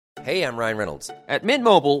Hey, I'm Ryan Reynolds. At Mint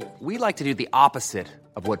Mobile, we like to do the opposite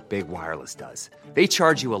of what Big Wireless does. They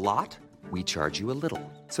charge you a lot, we charge you a little.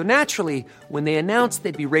 So naturally, when they announced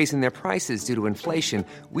they'd be raising their prices due to inflation,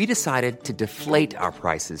 we decided to deflate our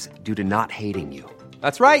prices due to not hating you.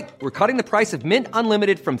 That's right. We're cutting the price of Mint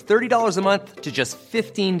Unlimited from $30 a month to just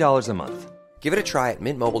 $15 a month. Give it a try at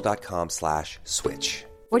mintmobile.com/switch.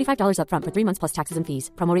 $45 up front for 3 months plus taxes and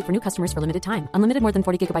fees. Promo rate for new customers for limited time. Unlimited more than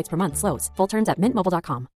 40 gigabytes per month. Slows full terms at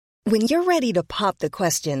mintmobile.com. When you're ready to pop the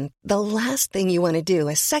question, the last thing you want to do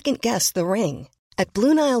is second-guess the ring. At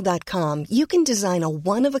BlueNile.com, you can design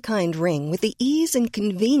a one-of-a-kind ring with the ease and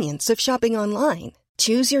convenience of shopping online.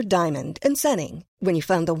 Choose your diamond and setting. When you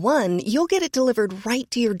find the one, you'll get it delivered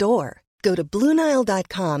right to your door. Go to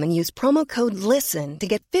BlueNile.com and use promo code LISTEN to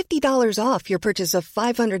get $50 off your purchase of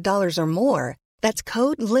 $500 or more. That's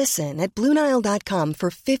code LISTEN at BlueNile.com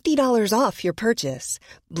for $50 off your purchase.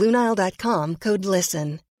 BlueNile.com, code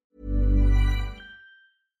LISTEN.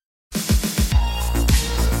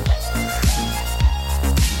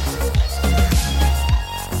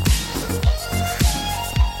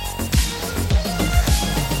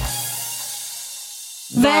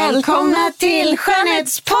 Välkomna till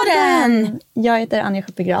Skönhetspodden! Jag heter Anja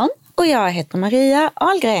Schuppegran. Och jag heter Maria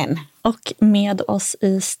Ahlgren. Och med oss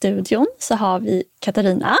i studion så har vi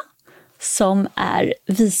Katarina som är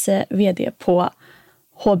vice vd på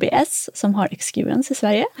HBS som har Exuviance i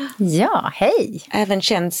Sverige. Ja, hej! Även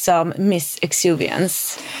känd som Miss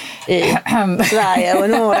Exuviance i Sverige och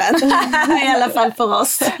Norden. I alla fall för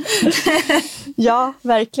oss. Ja,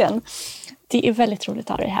 verkligen. Det är väldigt roligt att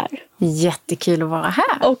ha dig här. Jättekul att vara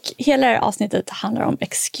här. Och hela det här avsnittet handlar om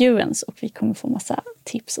Exuviance och vi kommer få massa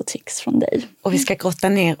tips och tricks från dig. Och vi ska grotta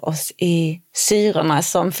ner oss i syrorna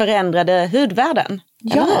som förändrade hudvärlden.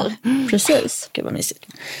 Ja, precis. Gud vad mysigt.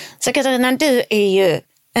 Så Katarina, du är ju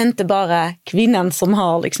inte bara kvinnan som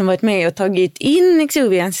har liksom varit med och tagit in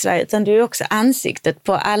Exuviance i Sverige, utan du är också ansiktet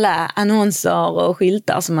på alla annonser och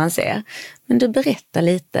skyltar som man ser. Men du berättar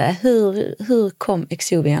lite, hur kom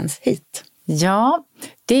Exuviance hit? Ja,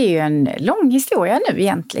 det är ju en lång historia nu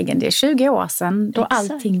egentligen. Det är 20 år sedan då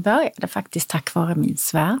allting började faktiskt tack vare min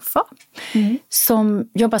svärfar. Som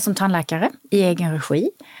jobbar som tandläkare i egen regi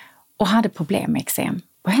och hade problem med eksem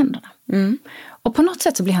på händerna. Och på något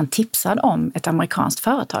sätt så blev han tipsad om ett amerikanskt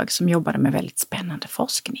företag som jobbade med väldigt spännande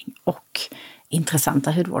forskning och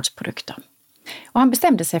intressanta hudvårdsprodukter. Och han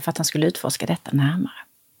bestämde sig för att han skulle utforska detta närmare.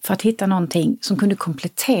 För att hitta någonting som kunde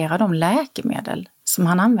komplettera de läkemedel som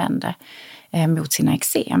han använde mot sina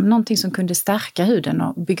eksem. Någonting som kunde stärka huden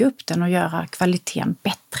och bygga upp den och göra kvaliteten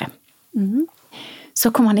bättre.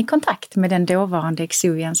 Så kom han i kontakt med den dåvarande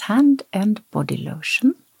Exuviance Hand and Body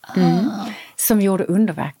Lotion. Som gjorde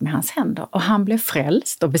underverk med hans händer. Och han blev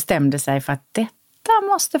frälst och bestämde sig för att detta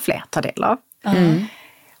måste fler ta del av.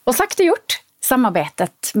 Och sagt och gjort,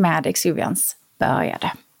 samarbetet med Exuviance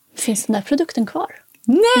började. Finns den där produkten kvar?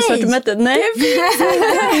 Nej! Nej.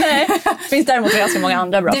 Nej. Finns däremot ganska många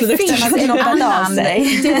andra bra produkter. Det finns något av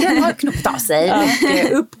sig. Den har knoppat av sig och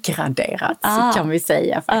uppgraderats kan vi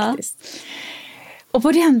säga faktiskt. Och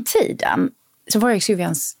på den tiden så var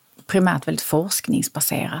Exuviance primärt väldigt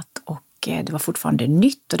forskningsbaserat och det var fortfarande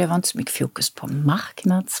nytt och det var inte så mycket fokus på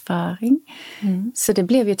marknadsföring. Så det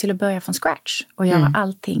blev ju till att börja från scratch och göra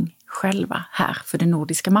allting själva här för den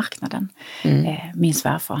nordiska marknaden. Min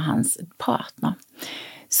svärfar och hans partner.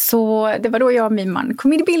 Så det var då jag och min man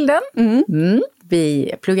kom in i bilden.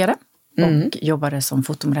 Vi pluggade och jobbade som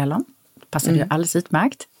fotomodeller. Passade ju alldeles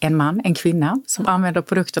utmärkt. En man, en kvinna som använder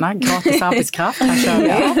produkterna. Gratis arbetskraft. Här kör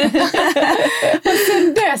vi. Och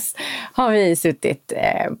sen dess har vi suttit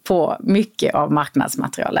på mycket av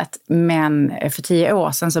marknadsmaterialet. Men för 10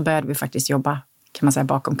 år sedan så började vi faktiskt jobba, kan man säga,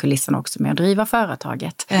 bakom kulisserna också med att driva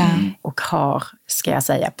företaget. Och har, ska jag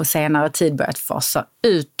säga, på senare tid börjat fasa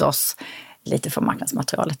ut oss lite för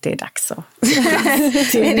marknadsmaterialet. Det är dags att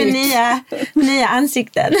är det nya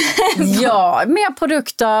ansikten? Ja, mer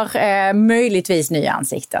produkter, möjligtvis nya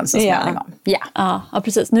ansikten så småningom. Ja,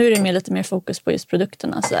 precis. Nu är det lite mer fokus på just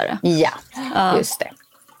produkterna. Så är det. Ja, just det.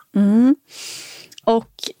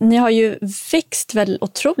 Och ni har ju växt väldigt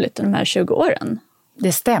otroligt de här 20 åren.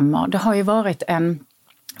 Det stämmer. Det har ju varit en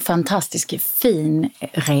fantastisk fin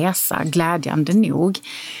resa, glädjande nog.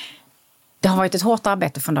 Det har varit ett hårt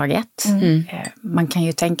arbete från dag ett. Man kan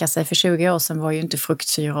ju tänka sig, för 20 år sedan var ju inte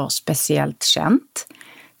fruktsyror speciellt känt.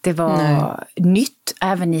 Det var nytt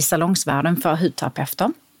även i salongsvärlden för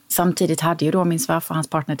hudterapeuter. Samtidigt hade ju då min svärfar och hans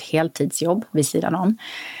partner ett heltidsjobb vid sidan om.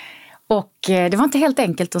 Och det var inte helt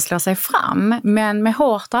enkelt att slå sig fram, men med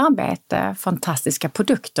hårt arbete, fantastiska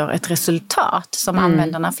produkter, ett resultat som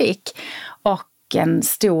användarna fick. Och en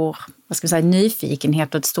stor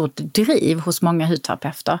nyfikenhet och ett stort driv hos många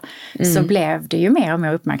hudterapeuter så blev det ju mer och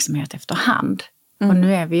mer uppmärksamhet efterhand. Och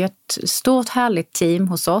nu är vi ett stort härligt team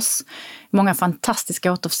hos oss. Många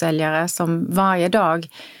fantastiska återförsäljare som varje dag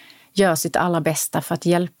gör sitt allra bästa för att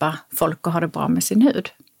hjälpa folk att ha det bra med sin hud.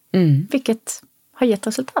 Vilket har gett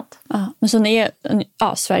resultat. Ja, men så ni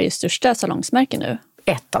är Sveriges största salongsmärke nu?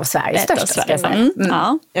 Ett av Sveriges största, ska jag säga.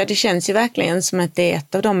 Ja, det känns ju verkligen som att det är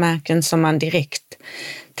ett av de märken som man direkt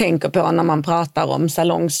tänker på när man pratar om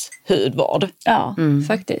salongshudvård. Ja,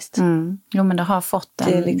 faktiskt. Jo, men det har fått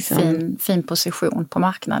en fin position på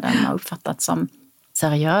marknaden och uppfattats som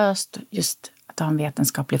seriöst, just att det har en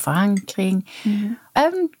vetenskaplig förankring.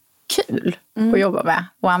 Även kul att jobba med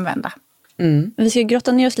och använda. Vi ska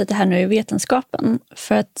grotta ner oss lite här nu i vetenskapen.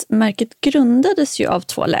 För att märket grundades ju av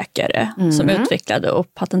 2 läkare som utvecklade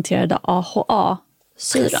och patenterade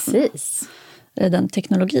AHA-syran. Precis. Den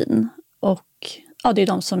teknologin. Och det är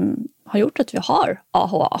de som har gjort att vi har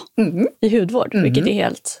AHA i hudvård. Vilket är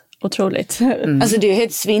helt otroligt. Alltså det är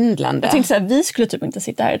helt svindlande. Jag tänkte så här, vi skulle typ inte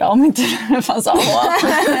sitta här idag om inte det fanns AHA.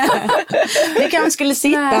 Vi kanske skulle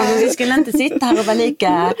sitta, men vi skulle inte sitta här och vara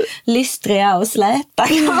lika lystriga och släta.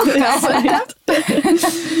 Det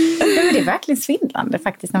är verkligen svindlande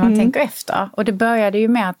faktiskt när man tänker efter. Och det började ju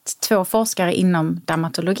med att 2 forskare inom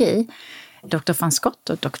dermatologi, Dr. Van Scott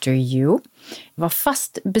och Dr. Yu, var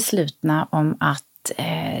fast beslutna om att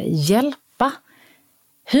hjälpa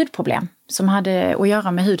hudproblem som hade att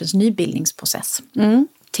göra med hudens nybildningsprocess.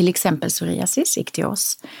 Till exempel psoriasis,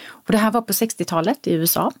 iktios. Och det här var på 60-talet i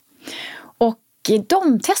USA. Och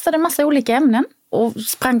de testade en massa olika ämnen och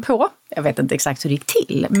sprang på, jag vet inte exakt hur det gick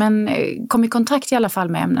till, men kom i kontakt i alla fall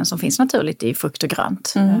med ämnen som finns naturligt i frukt och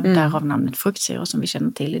grönt. Därav namnet fruktsyror som vi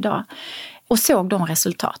känner till idag. Och såg de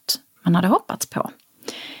resultat man hade hoppats på.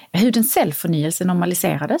 Hudens cellförnyelse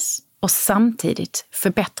normaliserades och samtidigt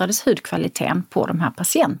förbättrades hudkvaliteten på de här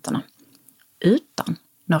patienterna utan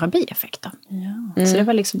några bieffekter. Så det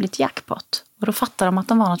var liksom lite jackpot. Och då fattade de att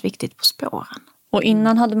de var något viktigt på spåren. Och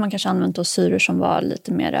innan hade man kanske använt då syror som var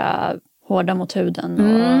lite mer hårda mot huden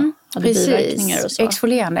och hade biverkningar och så.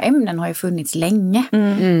 Exfolierande ämnen har ju funnits länge.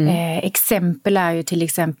 Exempel är ju till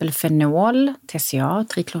exempel fenol, TCA,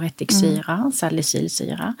 trikloretiksyra,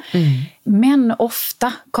 salicylsyra. Men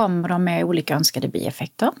ofta kommer de med olika önskade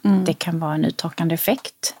bieffekter. Det kan vara en uttorkande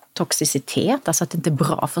effekt, toxicitet, alltså att det inte är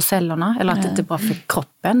bra för cellerna eller att det inte är bra för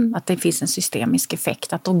kroppen, att det finns en systemisk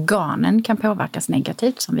effekt, att organen kan påverkas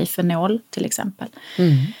negativt som vid fenol till exempel.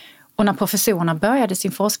 Och när professorerna började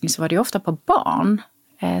sin forskning så var det ofta på barn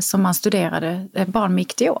som man studerade, barn med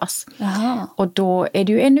iktios. Och då är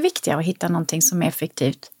det ju ännu viktigare att hitta någonting som är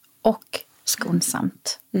effektivt och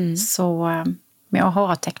skonsamt. Så med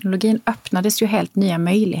AHA-teknologin öppnades ju helt nya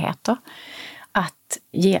möjligheter att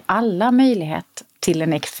ge alla möjlighet till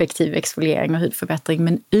en effektiv exfoliering och hudförbättring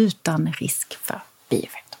men utan risk för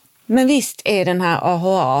bieffekter. Men visst är den här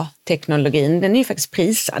AHA-teknologin, den är ju faktiskt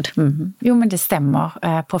prisad. Jo, men det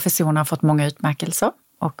stämmer. Professorerna har fått många utmärkelser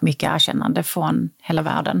och mycket erkännande från hela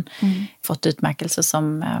världen. Fått utmärkelser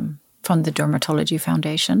som från The Dermatology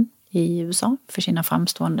Foundation i USA för sina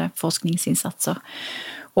framstående forskningsinsatser.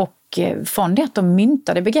 Och från det att de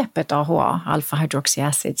myntade begreppet AHA, alpha hydroxy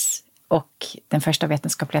acids, och den första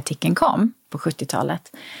vetenskapliga artikeln kom på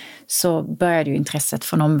 70-talet så började ju intresset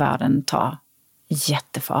från omvärlden ta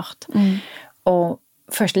jättefart. Och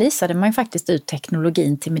först lisade man ju faktiskt ut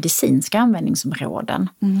teknologin till medicinska användningsområden.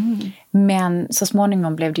 Men så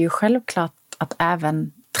småningom blev det ju självklart att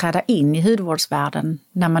även träda in i hudvårdsvärlden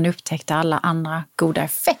när man upptäckte alla andra goda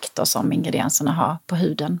effekter som ingredienserna har på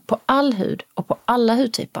huden. På all hud och på alla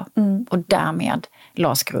hudtyper. Och därmed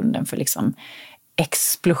lades grunden för liksom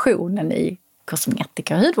explosionen i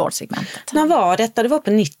kosmetika- och hudvårdssegmentet. När var detta? Det var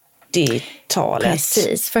på 90-talet.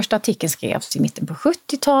 Precis. Första artikeln skrevs i mitten på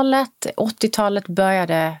 70-talet. 80-talet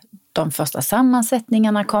började de första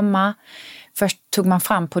sammansättningarna komma. Först tog man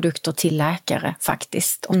fram produkter till läkare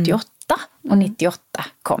faktiskt 88 och 98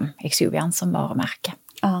 kom Exuvian som varumärke.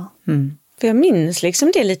 För jag minns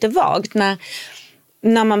liksom det lite vagt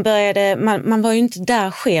när man började, man var ju inte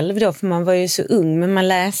där själv då för man var ju så ung, men man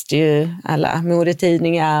läste ju alla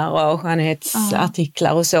modetidningar och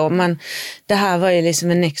skönhetsartiklar och så. Men det här var ju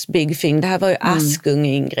liksom en next big thing. Det här var ju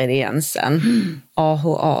askungingrediensen,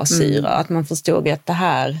 AHA-syra. Att man förstod att det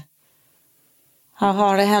här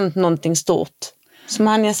har det hänt någonting stort. Som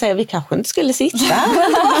Anja säger, vi kanske inte skulle sitta.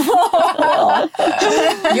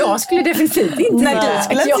 Jag skulle definitivt inte. Nej, du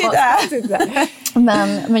skulle inte sitta.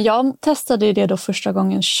 Men jag testade det då första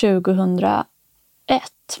gången 2001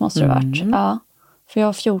 måste det ha varit. Ja, för jag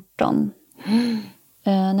var 14.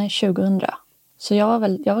 Nej, 2000. Så jag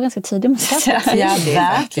var ganska tidig med att säga. Ja,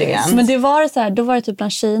 verkligen. Men det var så här, då var det typ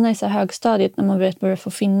bland tjejerna i så här högstadiet när man började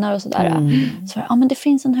få finnar och sådär. Så men det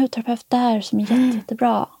finns en hudterapeut där som är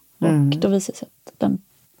jättebra. Och då visade det sig att den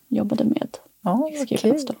jobbade med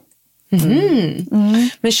exklusions då.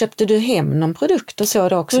 Men köpte du hem någon produkt och så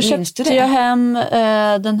då också? Då köpte jag hem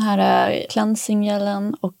den här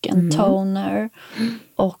cleansing-gelen och en toner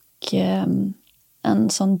och en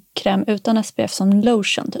sån kräm utan SPF som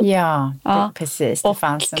lotion typ. Ja, precis. Det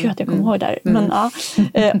fanns jag kommer ihåg där. Men,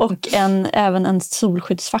 och även en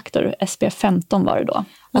solskyddsfaktor, SPF 15 var det då.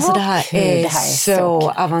 Alltså det här är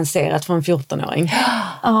så avancerat för en 14-åring.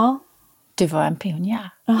 Ja. Du var en pionjär.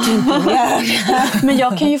 Men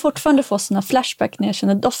jag kan ju fortfarande få såna flashback när jag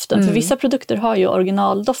känner doften. För vissa produkter har ju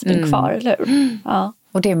originaldoften kvar, eller hur? Ja.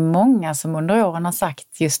 Och det är många som under åren har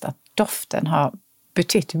sagt just att doften har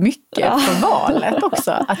betytt mycket för valet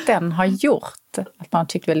också. Att den har gjort att man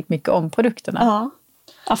tyckt väldigt mycket om produkterna.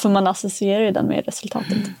 Ja, för man associerar ju den med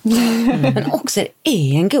resultatet. Men också det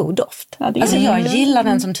är en god doft. Ja, alltså jag gillar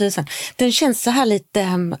den som tusan. Den känns så här lite,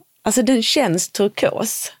 alltså den känns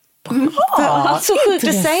turkos. Så sjukt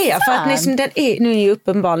att säga, för att liksom den är, nu är ju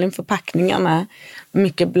uppenbarligen förpackningarna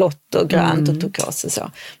mycket blått och grönt och turkos och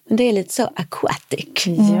så. Men det är lite så aquatic.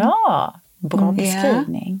 Ja, bra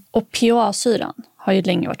beskrivning. Och PHA-syran har ju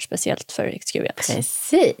länge varit speciellt för exklusions.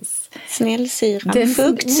 Precis. Snällsyran,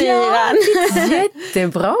 fuktsyran.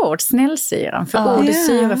 Jättebra ord, snällsyran. För ordet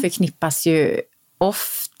syra förknippas ju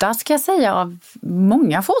ofta, ska jag säga, av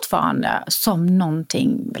många fortfarande som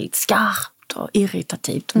någonting väldigt skarpt och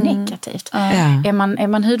irritativt och negativt. Är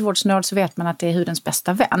man hudvårdsnörd så vet man att det är hudens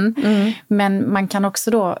bästa vän. Men man kan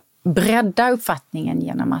också då bredda uppfattningen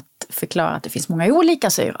genom att förklara att det finns många olika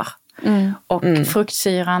syror. Och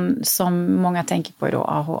fruktsyran som många tänker på är då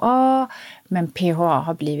AHA, men PHA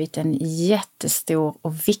har blivit en jättestor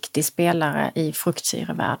och viktig spelare i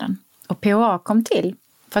fruktsyrevärlden. Och PHA kom till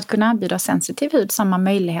för att kunna erbjuda sensitiv hud samma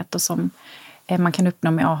möjligheter som man kan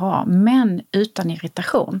uppnå med AHA, men utan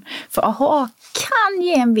irritation. För AHA kan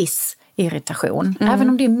ge en viss irritation, även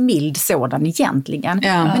om det är mild sådan egentligen.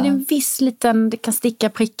 Men en viss liten, det kan sticka,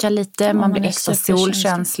 pricka lite, man blir extra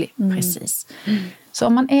solkänslig. Precis. Så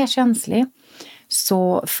om man är känslig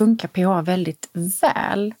så funkar PHA väldigt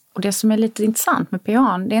väl. Och det som är lite intressant med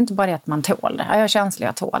PHA, det är inte bara det att man tål det. Jag är känslig,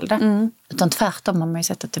 jag tål det. Utan tvärtom har man ju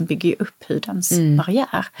sett att den bygger upp hudens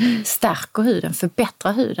barriär. Stärker huden,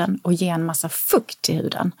 förbättrar huden och ger en massa fukt till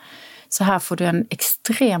huden. Så här får du en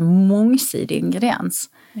extrem mångsidig ingrediens.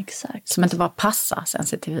 Exakt. Som inte bara passar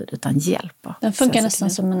sensitiv hud utan hjälper. Den funkar nästan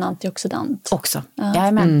som en antioxidant. Också.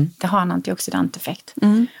 Jajamän, det har en antioxidanteffekt.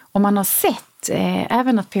 Och man har sett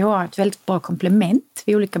även att PHA är ett väldigt bra komplement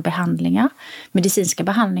vid olika behandlingar. Medicinska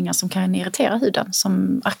behandlingar som kan irritera huden.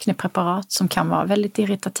 Som aknepreparat som kan vara väldigt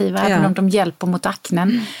irritativa även om de hjälper mot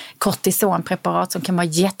aknen. Kortisonpreparat som kan vara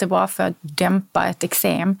jättebra för att dämpa ett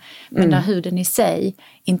eksem. Men där huden i sig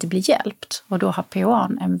inte blir hjälpt. Och då har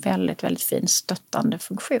PHA en väldigt, väldigt fin stöttande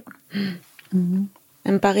funktion.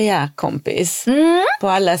 En barriärkompis på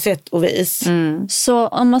alla sätt och vis. Så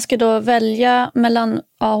om man ska då välja mellan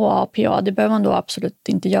AHA och PHA, det behöver man då absolut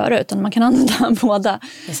inte göra, utan man kan använda båda.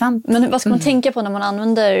 Det är sant. Men vad ska man tänka på när man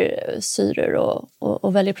använder syror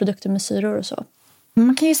och väljer produkter med syror och så?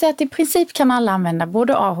 Man kan ju säga att i princip kan alla använda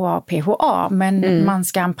både AHA och PHA, men man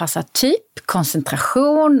ska anpassa typ,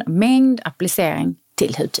 koncentration, mängd, applicering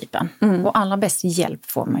till hudtypen. Och allra bäst hjälp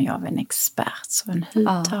får man ju av en expert. Så en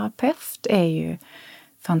hudterapeut är ju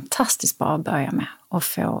fantastiskt bra att börja med och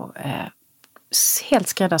få helt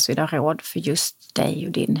skräddarsydda råd för just dig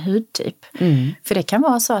och din hudtyp. För det kan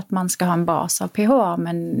vara så att man ska ha en bas av PHA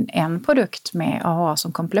men en produkt med AHA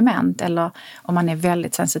som komplement, eller om man är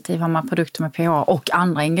väldigt sensitiv har man produkter med PHA och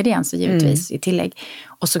andra ingredienser givetvis i tillägg.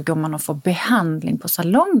 Och så går man och får behandling på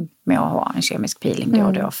salong med AHA, en kemisk peeling då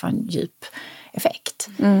och då för en djup effekt.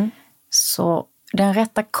 Så den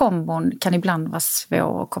rätta kombon kan ibland vara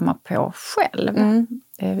svår att komma på själv.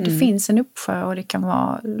 Det finns en uppsjö och det kan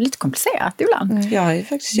vara lite komplicerat ibland. Jag har ju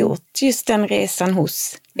faktiskt gjort just den resan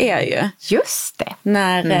hos er ju. Just det.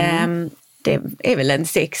 När det är väl en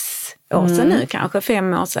 6 år sedan nu, kanske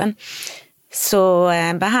 5 år sedan. Så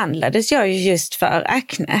behandlades jag ju just för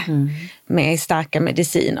akne med starka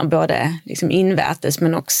mediciner, både liksom invärtes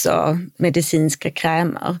men också medicinska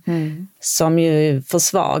krämer som ju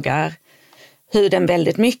försvagar huden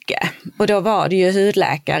väldigt mycket. Och då var det ju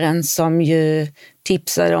hudläkaren som ju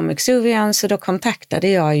tipsade om exklusions, och då kontaktade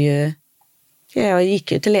jag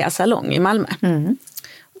gick ju till er salong i Malmö.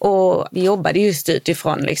 Och vi jobbade just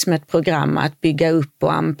utifrån liksom ett program att bygga upp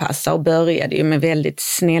och anpassa, och började ju med väldigt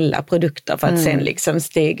snälla produkter för att sen liksom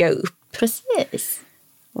stega upp. Precis.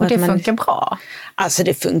 Och det funkar bra? Alltså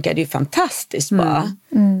det funkade ju fantastiskt bra.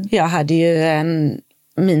 Jag hade ju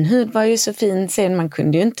min hud var ju så fin sen, man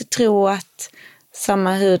kunde ju inte tro att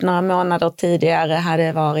samma hud några månader tidigare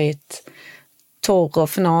hade varit torr och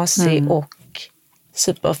fnasig och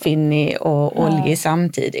superfinnig och oljig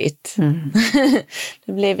samtidigt.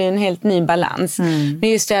 Det blev ju en helt ny balans. Men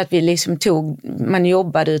just det att vi liksom man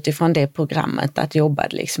jobbade utifrån det programmet, att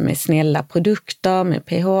jobbade liksom med snälla produkter, med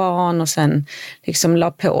PHA och sen liksom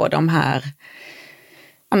la på de här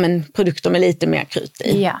produkter med lite mer krut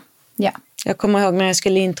i. Ja. Jag kommer ihåg när jag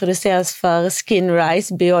skulle introduceras för Skin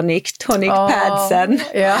Rise Bionic Tonic Padsen.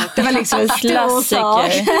 Ja. Det var liksom en stor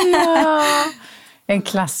sak. En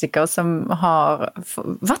klassiker som har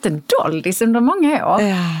varit en doldis under många år.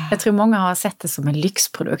 Ja. Jag tror många har sett det som en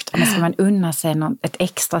lyxprodukt. Men ska man unna sig ett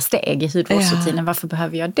extra steg i hudvårdsrutinen, varför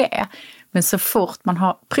behöver jag det? Men så fort man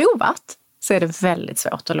har provat så är det väldigt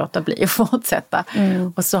svårt att låta bli att fortsätta.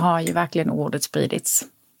 Och så har ju verkligen ordet spridits.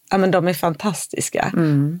 Ja, men de är fantastiska.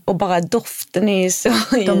 Och bara doften är ju så...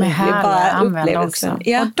 De är härliga att använda också.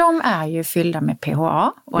 Ja. Och de är ju fyllda med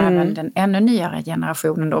PHA. Och även den ännu nyare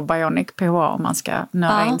generationen då, Bionic PHA, om man ska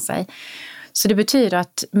nöra in sig. Så det betyder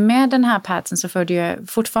att med den här padsen så får du ju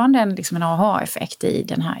fortfarande en AHA-effekt i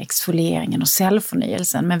den här exfolieringen och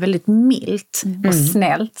cellförnyelsen. Men väldigt milt och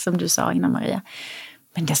snällt, som du sa innan, Maria.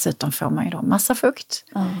 Men dessutom får man ju då massa fukt.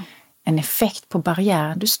 En effekt på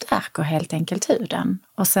barriären, du stärker helt enkelt huden.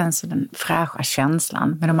 Och sen så den fräscha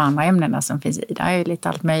känslan med de andra ämnena som finns i. Det är ju lite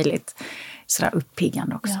allt möjligt. Sådär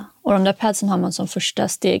uppiggande också. Ja. Och de där padsen har man som första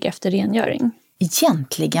steg efter rengöring.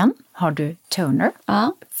 Egentligen har du toner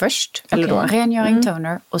först. Eller då rengöring,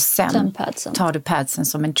 toner. Och sen tar du padsen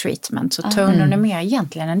som en treatment. Så tonern är mer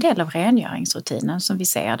egentligen en del av rengöringsrutinen som vi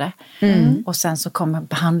ser det. Och sen så kommer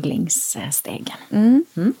behandlingsstegen.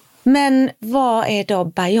 Men vad är då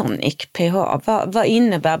Bionic PHA? Vad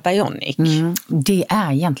innebär Bionic? Det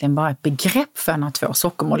är egentligen bara ett begrepp för när två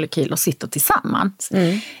sockermolekyler sitter tillsammans.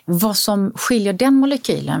 Vad som skiljer den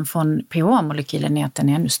molekylen från PHA-molekylen är att den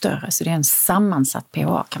är ännu större. Så det är en sammansatt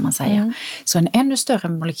PHA, kan man säga. Så en ännu större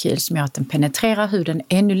molekyl som gör att den penetrerar huden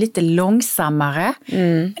ännu lite långsammare.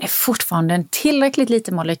 Men det är fortfarande en tillräckligt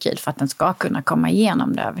liten molekyl för att den ska kunna komma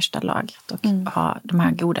igenom det översta lagret och ha de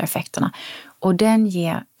här goda effekterna. Och den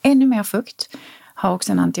ger ännu mer fukt, har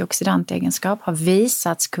också en antioxidantegenskap, har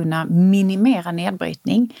visats kunna minimera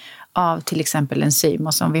nedbrytning av till exempel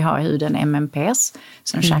enzymer som vi har i huden, MMPs,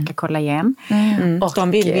 som käkar kollagen. Och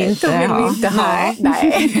de vill vi inte ha.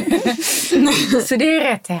 Nej. Så det är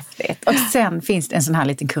rätt häftigt. Och sen finns det en sån här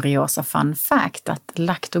liten kuriosa fun fact att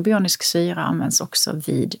laktobionisk syra används också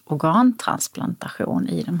vid organtransplantation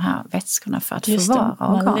i de här vätskorna för att förvara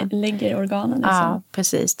organ. Man lägger organen liksom. Ja,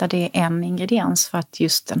 precis. Där det är en ingrediens för att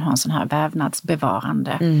just den har en sån här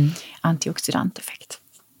vävnadsbevarande antioxidanteffekt.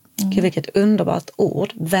 Gud, vilket underbart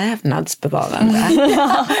ord. Vävnadsbevarande.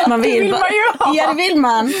 Man vill det vill man ju ha. Ja, det vill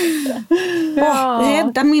man.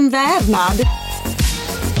 Rädda min vävnad. Det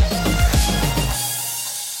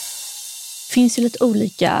finns ju lite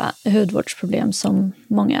olika hudvårdsproblem som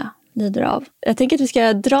många lider av. Jag tänker att vi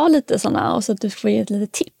ska dra lite sådana och så att du får ge ett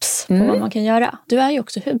litet tips på vad man kan göra. Du är ju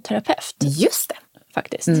också hudterapeut. Just det.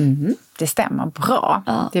 Faktiskt. Det stämmer bra.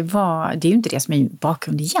 Ja. Det är ju inte det som är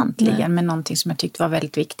bakgrund egentligen, men någonting som jag tyckte var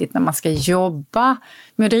väldigt viktigt när man ska jobba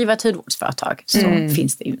med att driva ett hudvårdsföretag, så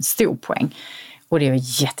finns det ju en stor poäng. Och det är jag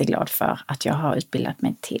jätteglad för att jag har utbildat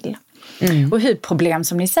mig till. Och hudproblem,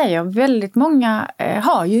 som ni säger, väldigt många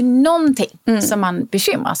har ju någonting som man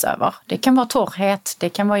bekymras över. Det kan vara torrhet, det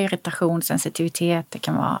kan vara irritation, sensitivitet, det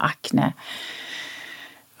kan vara akne,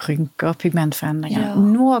 rynkor, pigmentförändringar. Ja.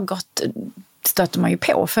 Något stöter man ju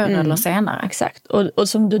på förr eller senare. Exakt. Och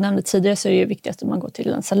som du nämnde tidigare så är det ju viktigast att man går till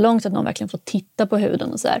en salong så att någon verkligen får titta på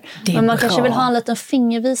huden och så här. Men man kanske vill ha en liten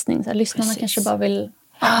fingervisning. Så här, lyssnarna kanske bara vill...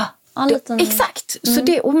 Exakt. Så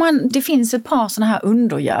det finns ett par såna här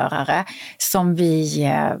undergörare som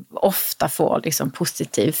vi ofta får liksom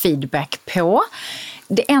positiv feedback på.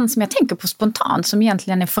 Det är en som jag tänker på spontant som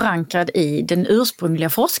egentligen är förankrad i den ursprungliga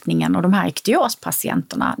forskningen och de här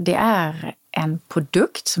iktiospatienterna. Det är en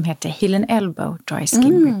produkt som heter Heal & Elbow Dry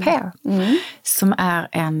Skin Repair. Som är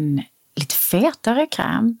en lite fetare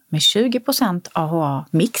kräm med 20%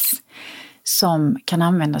 AHA-mix som kan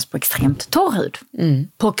användas på extremt torr hud.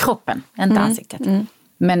 På kroppen, inte ansiktet.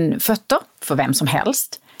 Men fötter för vem som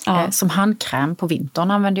helst. Som handkräm på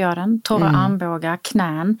vintern använder jag den. Torra armbågar,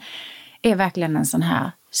 knän. Är verkligen en sån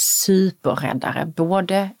här superräddare.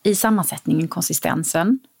 Både i sammansättningen,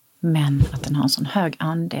 konsistensen. Men att den har en sån hög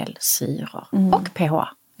andel syror och pH.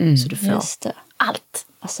 Så du får allt.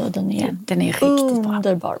 Alltså den är riktigt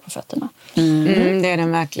underbar på fötterna. Det är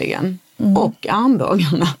den verkligen. och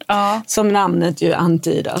armbågarna. Ja. Som namnet ju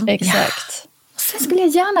antyder. Exakt. Sen skulle jag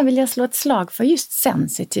gärna vilja slå ett slag för just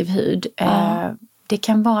sensitiv hud. Det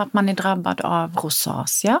kan vara att man är drabbad av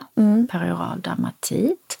rosacea, perioral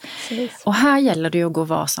dermatit. Och här gäller det att gå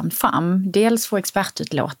varsamt fram. Dels få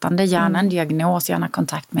expertutlåtande, gärna en diagnos, gärna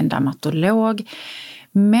kontakt med en dermatolog.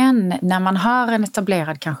 Men när man har en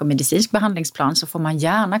etablerad kanske medicinsk behandlingsplan så får man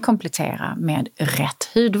gärna komplettera med rätt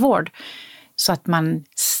hudvård. Så att man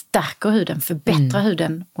stärker huden, förbättrar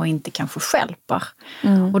huden och inte kanske stjälper.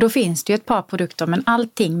 Och då finns det ju ett par produkter, men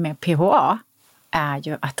allting med PHA är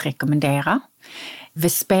ju att rekommendera.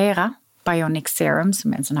 Vespera Bionic Serum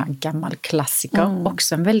som är en sån här gammal klassiker.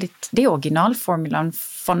 Också en väldigt, det är originalformulan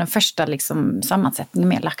från den första liksom sammansättningen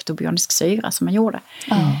med laktobionisk syra som man gjorde.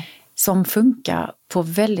 Som funkar på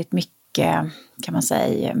väldigt mycket, kan man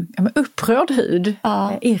säga, upprörd hud,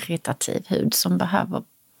 irritativ hud som behöver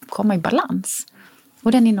komma i balans.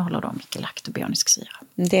 Och den innehåller då mycket laktobionisk syra.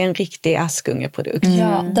 Det är en riktig Askungeprodukt.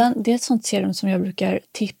 Ja, det är ett sånt serum som jag brukar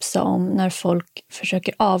tipsa om när folk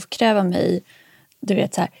försöker avkräva mig. Du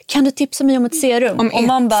vet så här, kan du tipsa mig om ett serum? Om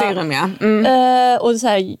man bara, serum, ja. Och så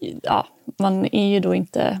här, ja, man är ju då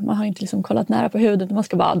inte, man har inte liksom kollat nära på huden. Man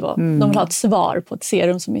ska bara då, de vill ha ett svar på ett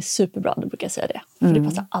serum som är superbra. Då brukar jag säga det. För det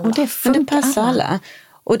passar alla. Och det passar alla.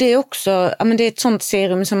 Och det är också, ja, men det är ett sånt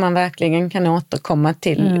serum som man verkligen kan återkomma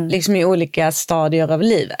till liksom i olika stadier av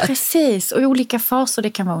livet. Precis, och i olika faser. Det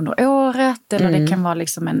kan vara under året eller det kan vara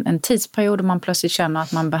liksom en tidsperiod då man plötsligt känner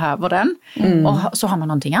att man behöver den. Och så har man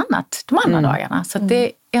någonting annat de andra dagarna. Så att det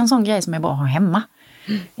är en sån grej som är bra att ha hemma.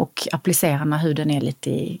 Och applicera när huden är lite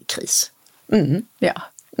i kris. Ja.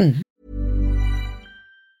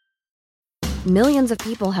 Millions of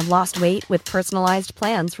people have lost weight with personalized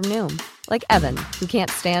plans from Noom. Like Evan, who can't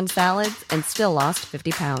stand salads and still lost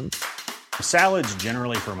 50 pounds. Salads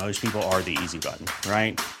generally for most people are the easy button,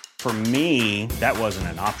 right? For me, that wasn't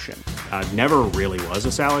an option. I never really was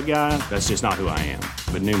a salad guy. That's just not who I am.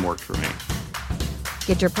 But Noom worked for me.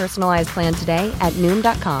 Get your personalized plan today at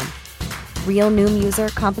Noom.com. Real Noom user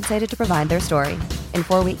compensated to provide their story. In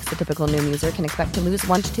 4 weeks, the typical Noom user can expect to lose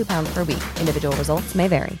 1 to 2 pounds per week. Individual results may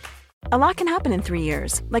vary. A lot can happen in 3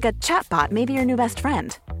 years, like a chatbot may be your new best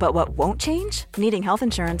friend. But what won't change? Needing health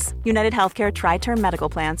insurance. United Healthcare Tri-Term Medical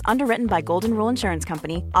Plans, underwritten by Golden Rule Insurance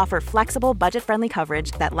Company, offer flexible, budget-friendly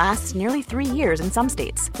coverage that lasts nearly 3 years in some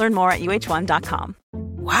states. Learn more at uh1.com.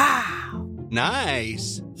 Wow!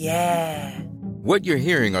 Nice! Yeah! What you're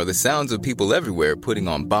hearing are the sounds of people everywhere putting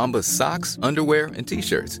on Bombas socks, underwear, and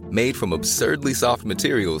T-shirts made from absurdly soft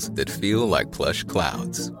materials that feel like plush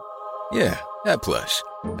clouds. Yeah, that plush.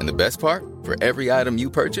 And the best part? For every item you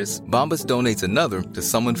purchase, Bombas donates another to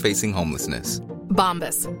someone facing homelessness.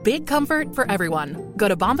 Bombas, big comfort for everyone. Go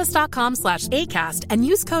to bombas.com/ACAST and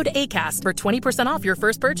use code ACAST for 20% off your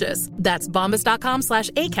first purchase. That's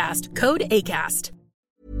bombas.com/ACAST, code ACAST.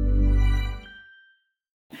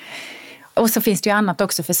 Och så finns det ju annat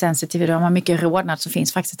också för sensitiv. Om man har mycket rodnad så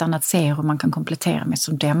finns faktiskt ett annat serum man kan komplettera med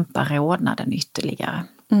som dämpar rodnaden ytterligare.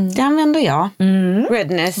 Det använder jag.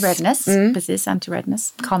 Redness. Precis,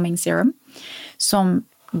 anti-redness. Calming serum. Som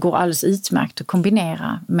går alldeles utmärkt att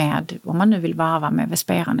kombinera med, om man nu vill varva med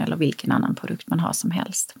Vesperan eller vilken annan produkt man har som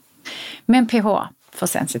helst. Men PHA för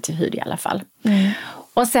sensitiv hud i alla fall.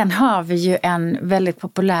 Och sen har vi ju en väldigt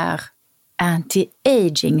populär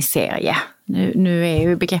anti-aging-serie. Nu är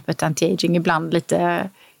ju begreppet anti-aging ibland lite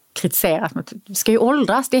kritiserat. Det ska ju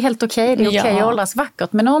åldras, det är helt okej. Det är okej att åldras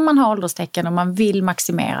vackert. Men om man har ålderstecken och man vill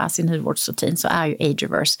maximera sin hudvårdsrutin så är ju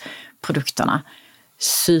Ageverse-produkterna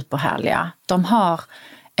superhärliga. De har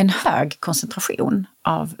en hög koncentration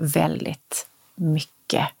av väldigt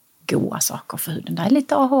mycket goda saker för huden. Det är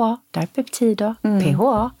lite AHA, det är peptider,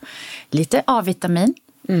 PHA, lite A-vitamin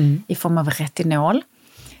i form av retinol.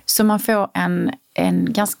 Så man får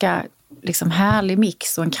en ganska liksom härlig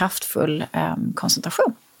mix och en kraftfull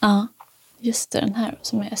koncentration. Ja, just det, den här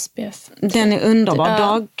som är SPF. Den är underbar,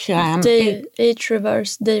 dagkräm. Age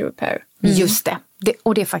Reverse Day Repair. Just det.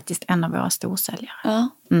 Och det är faktiskt en av våra storsäljare. Ja.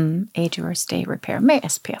 Age Reverse Day Repair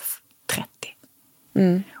med SPF 30.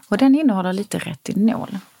 Och den innehåller lite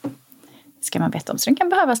retinol. Ska man veta om. Så den kan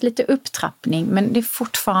behövas lite upptrappning, men det är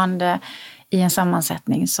fortfarande i en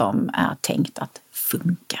sammansättning som är tänkt att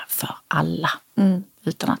funka för alla.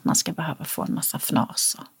 Utan att man ska behöva få en massa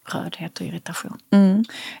fnas och rödhet och irritation.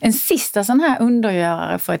 En sista sån här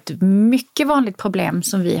undergörare för ett mycket vanligt problem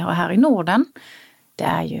som vi har här i Norden, det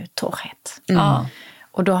är ju torrhet.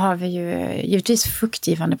 Och då har vi ju givetvis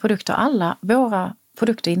fuktgivande produkter. Alla våra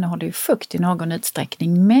produkter innehåller ju fukt i någon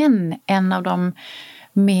utsträckning. Men en av de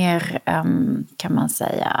mer, kan man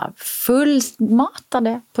säga,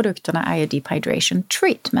 fullmatade produkterna är ju Deep Hydration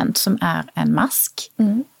Treatment, som är en mask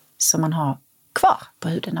som man har kvar på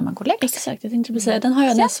huden när man går och lägger sig. Exakt, jag tänkte säga, den har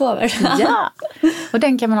jag när jag sover. Ja, och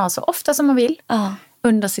den kan man ha så ofta som man vill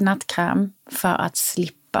under sin nattkräm för att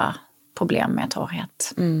slippa problem med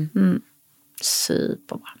torrhet.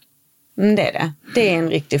 Superbra. Det är det. Det är en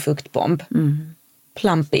riktig fuktbomb.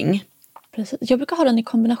 Plumping. Precis. Jag brukar ha den i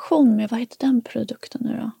kombination med, vad heter den produkten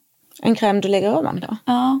nu då? En kräm du lägger ovan då?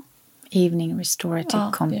 Ja. Evening Restorative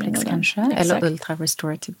Complex kanske. Exakt. Eller Ultra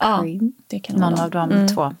Restorative Cream. Det kan någon av de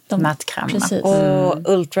två nattkrämerna.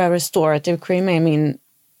 Och Ultra Restorative Cream är min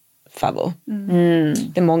favorit.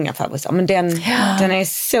 Det är många favoriter. Men den är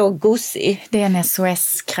så gosig. Det är en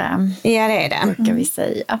SOS-kräm. Ja, det är det. Brukar vi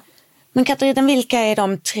säga. Men Katarina, vilka är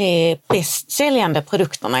de 3 bäst säljande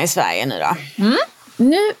produkterna i Sverige nu då?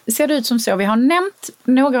 Nu ser det ut som så. Vi har nämnt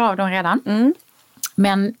några av dem redan.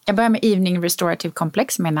 Men jag börjar med Evening Restorative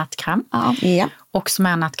Complex som är nattkräm. Ja. Och som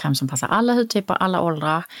är en nattkräm som passar alla hudtyper, alla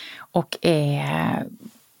åldrar. Och är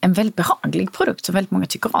en väldigt behaglig produkt som väldigt många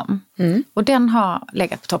tycker om. Och den har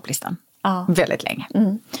legat på topplistan väldigt länge.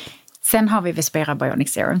 Sen har vi Vespera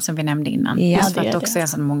Bionic Serum som vi nämnde innan. Ja, just för att det också är en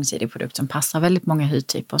sån mångsidig produkt som passar väldigt många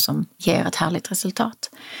hudtyper som ger ett härligt resultat.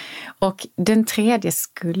 Och den tredje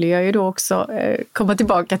skulle jag ju då också komma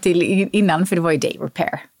tillbaka till innan, för det var ju Day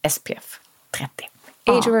Repair SPF 30.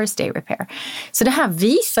 Age Reverse Day Repair. Så det här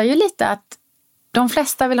visar ju lite att de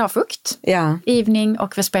flesta vill ha fukt. Ja. Evening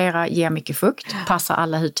och Vespera ger mycket fukt. Passar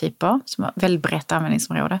alla hudtyper. Som har väldigt brett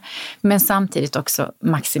användningsområde. Men samtidigt också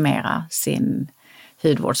maximera sin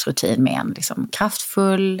hudvårdsrutin med en liksom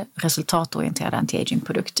kraftfull, resultatorienterad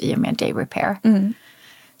anti-aging-produkt i och med Day Repair.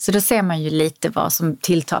 Så då ser man ju lite vad som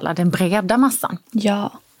tilltalar den breda massan.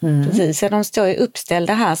 Ja. Precis. Ja, de står ju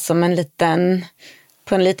uppställda här som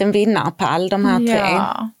på en liten vinnarpall, de här 3.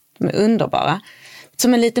 De är underbara.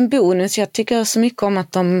 Som en liten bonus, jag tycker så mycket om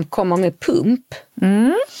att de kommer med pump.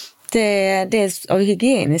 Det är av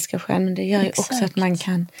hygieniska skäl, men det gör ju också att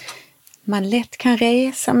man lätt kan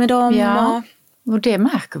resa med dem. Ja. Och det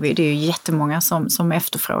märker vi, det är ju jättemånga som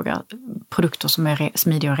efterfrågar produkter som är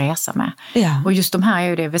smidiga att resa med. Ja. Och just de här är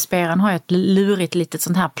ju det, Vesperan har ju ett lurigt litet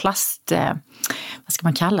sånt här plast, vad ska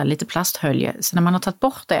man kalla det, lite plasthölje. Så när man har tagit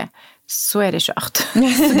bort det så är det kört.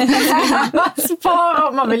 Man sparar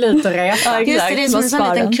om man vill ut och resa. Just det är som en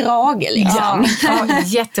sån liten krage liksom. Ja,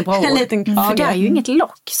 jättebra ord. En liten krage. För det är ju inget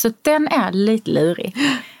lock, så den är lite lurig.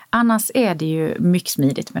 Annars är det ju mycket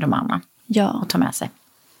smidigt med de andra att ta med sig.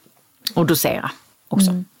 Och dosera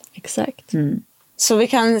också. Exakt. Så vi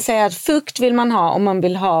kan säga att fukt vill man ha om man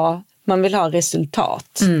vill ha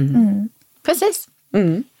resultat. Precis.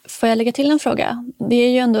 Får jag lägga till en fråga? Det är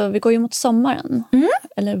ju ändå, vi går ju mot sommaren.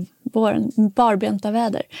 Eller våren, barbenta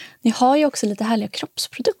väder. Ni har ju också lite härliga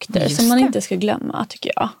kroppsprodukter som man inte ska glömma,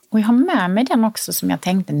 tycker jag. Och jag har med mig den också som jag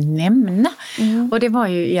tänkte nämna. Och det var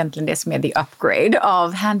ju egentligen det som är the upgrade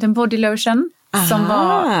av Hand and Body Lotion. Som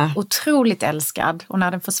var otroligt älskad. Och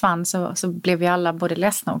när den försvann så blev vi alla både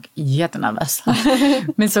ledsna och jättenervösa.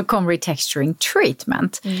 Men så kom Retexturing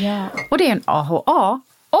Treatment. Ja. Och det är en AHA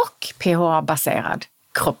och PHA-baserad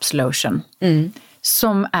kroppslotion.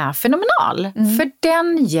 Som är fenomenal. För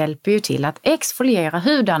den hjälper ju till att exfoliera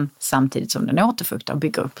huden samtidigt som den återfuktar och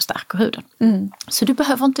bygger upp och stärker huden. Så du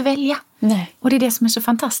behöver inte välja. Nej. Och det är det som är så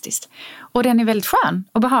fantastiskt. Och den är väldigt skön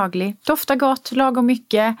och behaglig. Doftar gott, lagom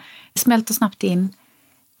mycket, smälter snabbt in.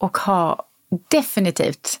 Och har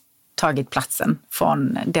definitivt tagit platsen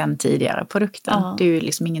från den tidigare produkten. Det är ju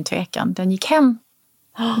liksom ingen tvekan. Den gick hem.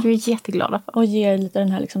 Och du är jätteglada för. Och ger lite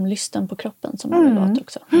den här liksom lysten på kroppen som man vill åt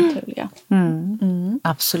också. Naturliga.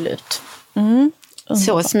 Absolut.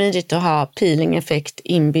 Så smidigt att ha peeling-effekt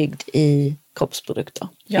inbyggd i kroppsprodukter.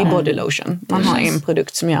 I body lotion. Man har en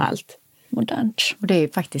produkt som gör allt. Modernt. Och det är ju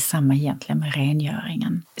faktiskt samma egentligen med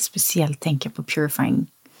rengöringen. Speciellt tänker jag på Purifying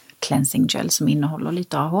Cleansing Gel som innehåller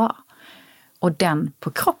lite AHA. Och den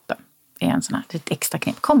på kroppen är en sån här, ett extra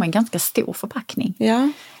knep. Kommer en ganska stor förpackning. Ja.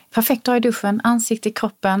 Perfekt att ha i duschen, ansikte i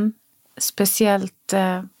kroppen. Speciellt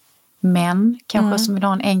män kanske som vill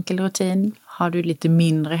ha en enkel rutin. Har du lite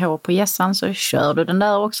mindre hår på hjässan så kör du den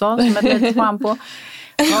där också som ett litet schampo.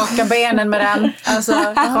 Raka benen med den, alltså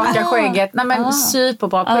raka skägget. Nej men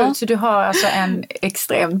superbra produkt. Så du har alltså en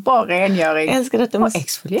extremt bra rengöring. Jag älskar detta.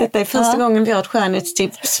 Detta är första gången vi har ett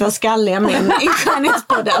skönhetstips för skalliga män i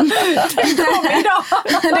skönhetspodden.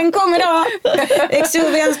 Den kom idag.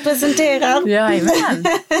 Exuvians presenterar. Jajamän.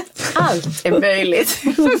 Allt är möjligt.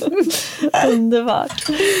 Underbart.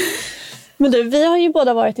 Men du, vi har ju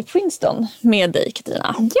båda varit i Princeton med dig,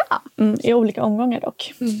 Katarina. Ja. I olika omgångar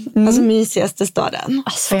dock. Alltså mysigaste staden.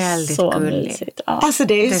 Alltså, väldigt så gulligt. mysigt. Ja. Alltså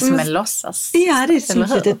det är som en låtsas. Ja, det är som ett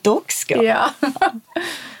litet dockskap. Ja.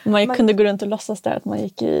 Man kunde gå runt och låtsas där att man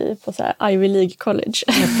gick på så här Ivy League College.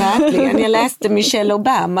 Ja, verkligen. Jag läste Michelle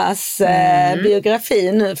Obamas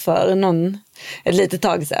biografi nu för ett litet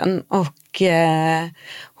tag sedan. Och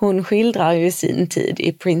hon skildrar ju sin tid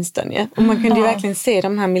i Princeton. Ja? Och man kunde ju verkligen se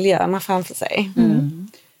de här miljöerna framför sig.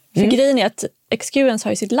 För grejen är att Experience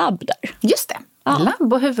har ju sitt labb där. Just det.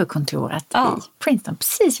 Labb och huvudkontoret i Princeton.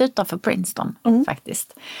 Precis utanför Princeton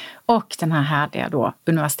faktiskt. Och den här härliga då,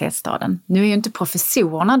 universitetsstaden. Nu är ju inte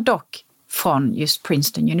professorerna dock från just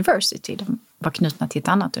Princeton University. De var knutna till ett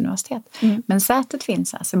annat universitet. Men sätet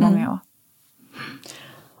finns här så många år.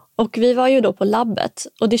 Och vi var ju då på labbet.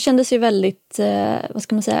 Och det kändes ju väldigt, vad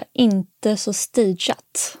ska man säga, inte så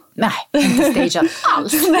stageat. Nej, inte stageat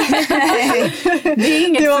alls. Det är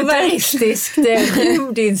inget futuristiskt,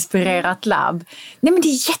 rymdinspirerat labb. Nej, men det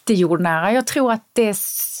är jättejordnära. Jag tror att det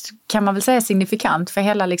kan man väl säga signifikant för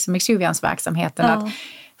hela liksom Exuvians-verksamheten. Att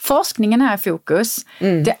forskningen är i fokus.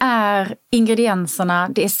 Det är ingredienserna,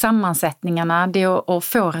 det är sammansättningarna, det är att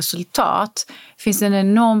få resultat. Det finns en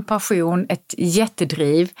enorm passion, ett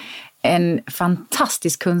jättedriv. En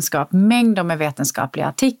fantastisk kunskap, mängder med vetenskapliga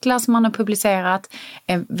artiklar som man har publicerat,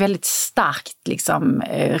 en väldigt starkt liksom,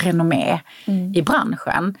 renommé i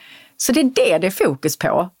branschen. Så det är det är fokus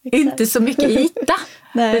på, inte så mycket yta,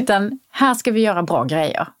 utan här ska vi göra bra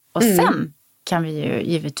grejer. Och sen kan vi ju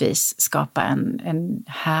givetvis skapa en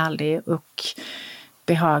härlig och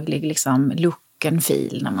behaglig liksom, look and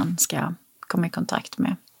feel när man ska komma i kontakt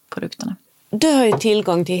med produkterna. Du har ju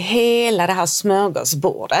tillgång till hela det här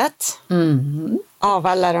smörgåsbordet av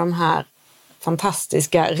alla de här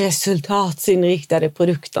fantastiska resultatsinriktade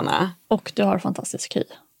produkterna. Och du har fantastisk hy.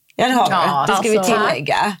 Ja, det har du. Det ska vi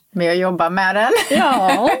tillägga. Men jag jobbar med den.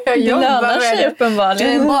 Ja, det lönar sig uppenbarligen.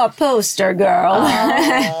 Du är en bra poster girl.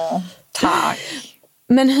 Tack.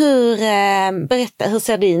 Men berätta, hur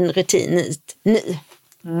ser din rutin ut nu?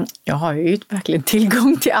 Jag har ju verkligen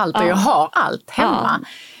tillgång till allt och jag har allt hemma.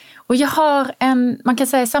 Och jag har man kan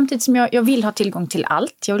säga samtidigt som jag vill ha tillgång till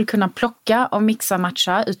allt. Jag vill kunna plocka och mixa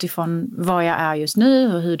matcha utifrån vad jag är just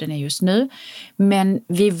nu och hur den är just nu. Men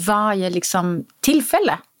vid varje liksom,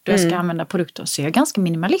 tillfälle då jag ska använda produkter så är jag ganska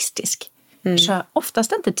minimalistisk. Jag kör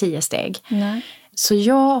oftast inte 10 steg. Nej. Så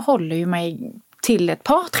jag håller ju mig till ett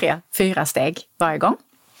par, 3, 4 steg varje gång.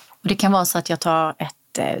 Och det kan vara så att jag tar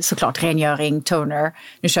såklart rengöring, toner.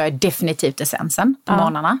 Nu kör jag definitivt essensen på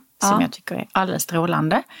morgnarna som jag tycker är alldeles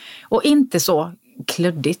strålande. Och inte så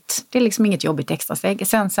kluddigt. Det är liksom inget jobbigt extra steg.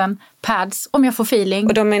 Essensen, pads, om jag får feeling.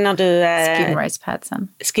 Och då menar du Skin Race padsen.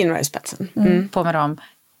 Skin Race padsen. På med dem,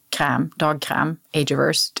 kräm, dagkräm,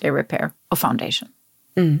 Age-Reverse, Day Repair och foundation.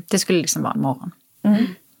 Det skulle liksom vara en morgon.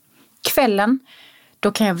 Kvällen,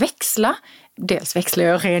 då kan jag växla. Dels växlar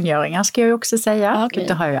jag rengöringar ska jag ju också säga. Okay.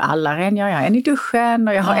 Då har jag ju alla rengöringar. Jag har en i duschen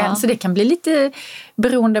och jag har en. Så det kan bli lite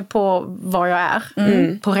beroende på var jag är.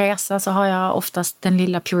 På resa så har jag oftast den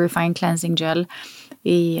lilla Purifying Cleansing Gel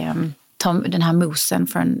i den här moussen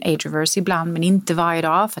från Age-Reverse ibland. Men inte varje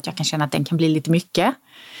dag för att jag kan känna att den kan bli lite mycket.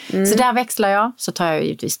 Så där växlar jag. Så tar jag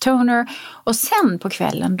givetvis toner. Och sen på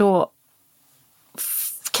kvällen då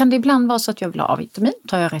kan det ibland vara så att jag vill ha A-vitamin.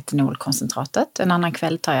 Tar jag retinolkoncentratet. En annan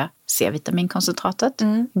kväll tar jag C-vitaminkoncentratet.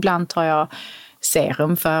 Ibland tar jag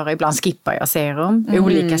serum ibland skippar jag serum.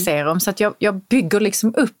 Olika serum. Så att jag bygger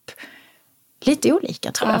liksom upp lite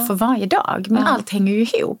olika tror jag för varje dag. Men allt hänger ju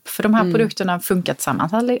ihop. För de här produkterna funkar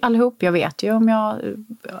tillsammans allihop. Jag vet ju om jag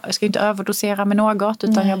ska inte överdosera med något.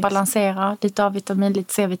 Utan jag balanserar lite A-vitamin,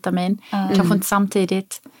 lite C-vitamin. Kanske inte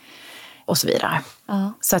samtidigt. Och så vidare.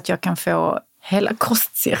 Så att jag kan få hela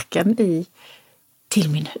kostcirkeln till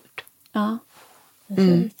min hud. Ja.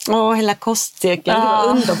 Hela kostcirkeln, det var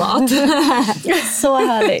underbart. Så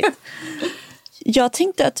härligt. Jag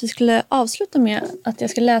tänkte att vi skulle avsluta med att jag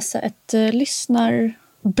ska läsa ett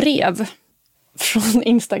lyssnarbrev från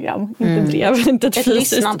Instagram. Inte brev, inte ett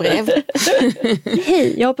lyssnarbrev.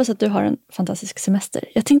 Hej, jag hoppas att du har en fantastisk semester.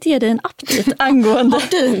 Jag tänkte ge dig en update angående... Har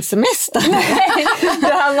du en semester? Nej, det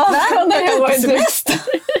här var från när jag var en semester.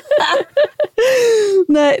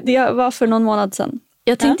 Nej, det var för någon månad sedan.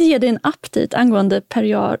 Jag tänkte ge dig en update angående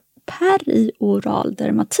perioral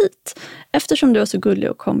dermatit eftersom du var så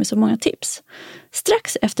gullig och kom med så många tips.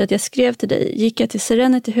 Strax efter att jag skrev till dig gick jag till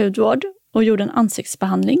Serenity hudvård och gjorde en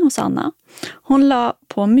ansiktsbehandling hos Anna. Hon la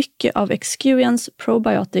på mycket av Exuvians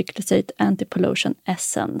Probiotic Glycate Anti-Pollution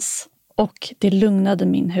Essence och det lugnade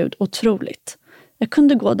min hud otroligt. Jag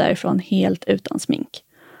kunde gå därifrån helt utan smink.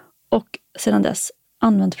 Och sedan dess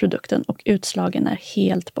använt produkten och utslagen är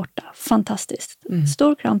helt borta. Fantastiskt.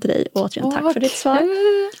 Stor kram till dig och återigen tack för ditt svar.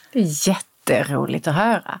 Det är jätteroligt att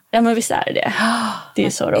höra. Ja, men visst är det. Det är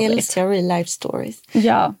så roligt. Jag älskar real life stories.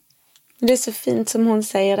 Ja. Det är så fint som hon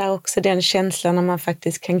säger där också, den känslan när man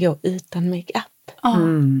faktiskt kan gå utan make-up.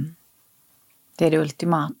 Det är det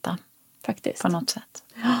ultimata. Faktiskt. På något sätt.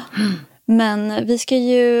 Men vi ska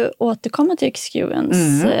ju återkomma till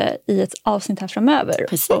Experience i ett avsnitt här framöver.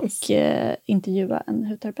 Precis. Och intervjua en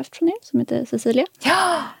hudterapeut från er som heter Cecilia.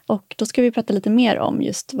 Ja! Och då ska vi prata lite mer om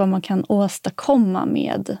just vad man kan åstadkomma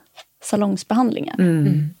med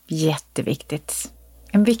salongsbehandlingen. Jätteviktigt.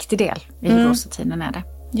 En viktig del i hudvårdsrutinen är det.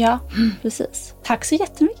 Ja, precis. Tack så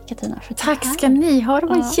jättemycket Katina för det här. Tack ska ni ha, det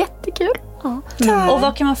var jättekul. Ja. Och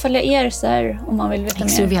vad kan man följa er så här, om man vill veta mer?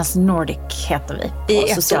 Exuviance Nordic heter vi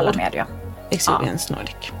på sociala medier. Exuviance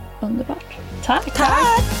Nordic. Underbart. Tack.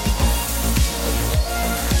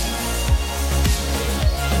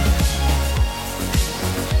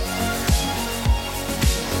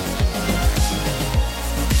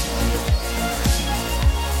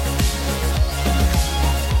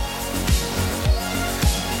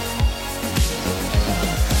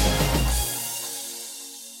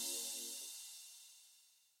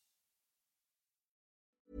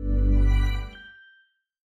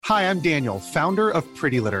 Hi, I'm Daniel, founder of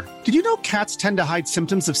Pretty Litter. Did you know cats tend to hide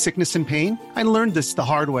symptoms of sickness and pain? I learned this the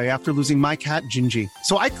hard way after losing my cat, Gingy.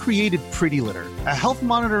 So I created Pretty Litter, a health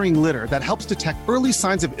monitoring litter that helps detect early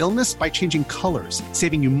signs of illness by changing colors,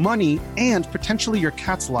 saving you money and potentially your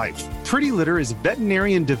cat's life. Pretty Litter is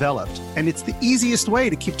veterinarian developed, and it's the easiest way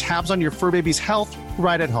to keep tabs on your fur baby's health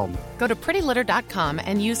right at home. Go to prettylitter.com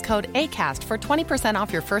and use code ACAST for 20%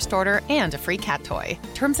 off your first order and a free cat toy.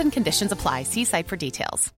 Terms and conditions apply. See site for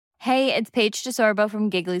details. Hey, it's Paige DeSorbo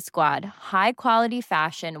from Giggly Squad. High quality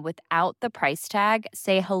fashion without the price tag.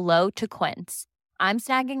 Say hello to Quince. I'm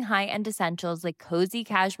snagging high-end essentials like cozy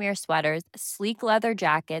cashmere sweaters, sleek leather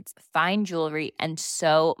jackets, fine jewelry, and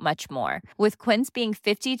so much more. With Quince being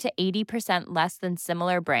 50 to 80% less than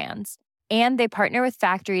similar brands. And they partner with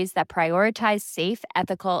factories that prioritize safe,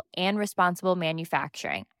 ethical, and responsible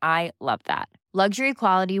manufacturing. I love that. Luxury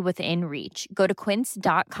quality within reach. Go to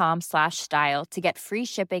quince.com/style to get free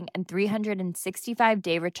shipping and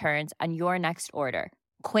 365-day returns on your next order.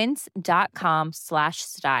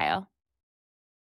 Quince.com/style.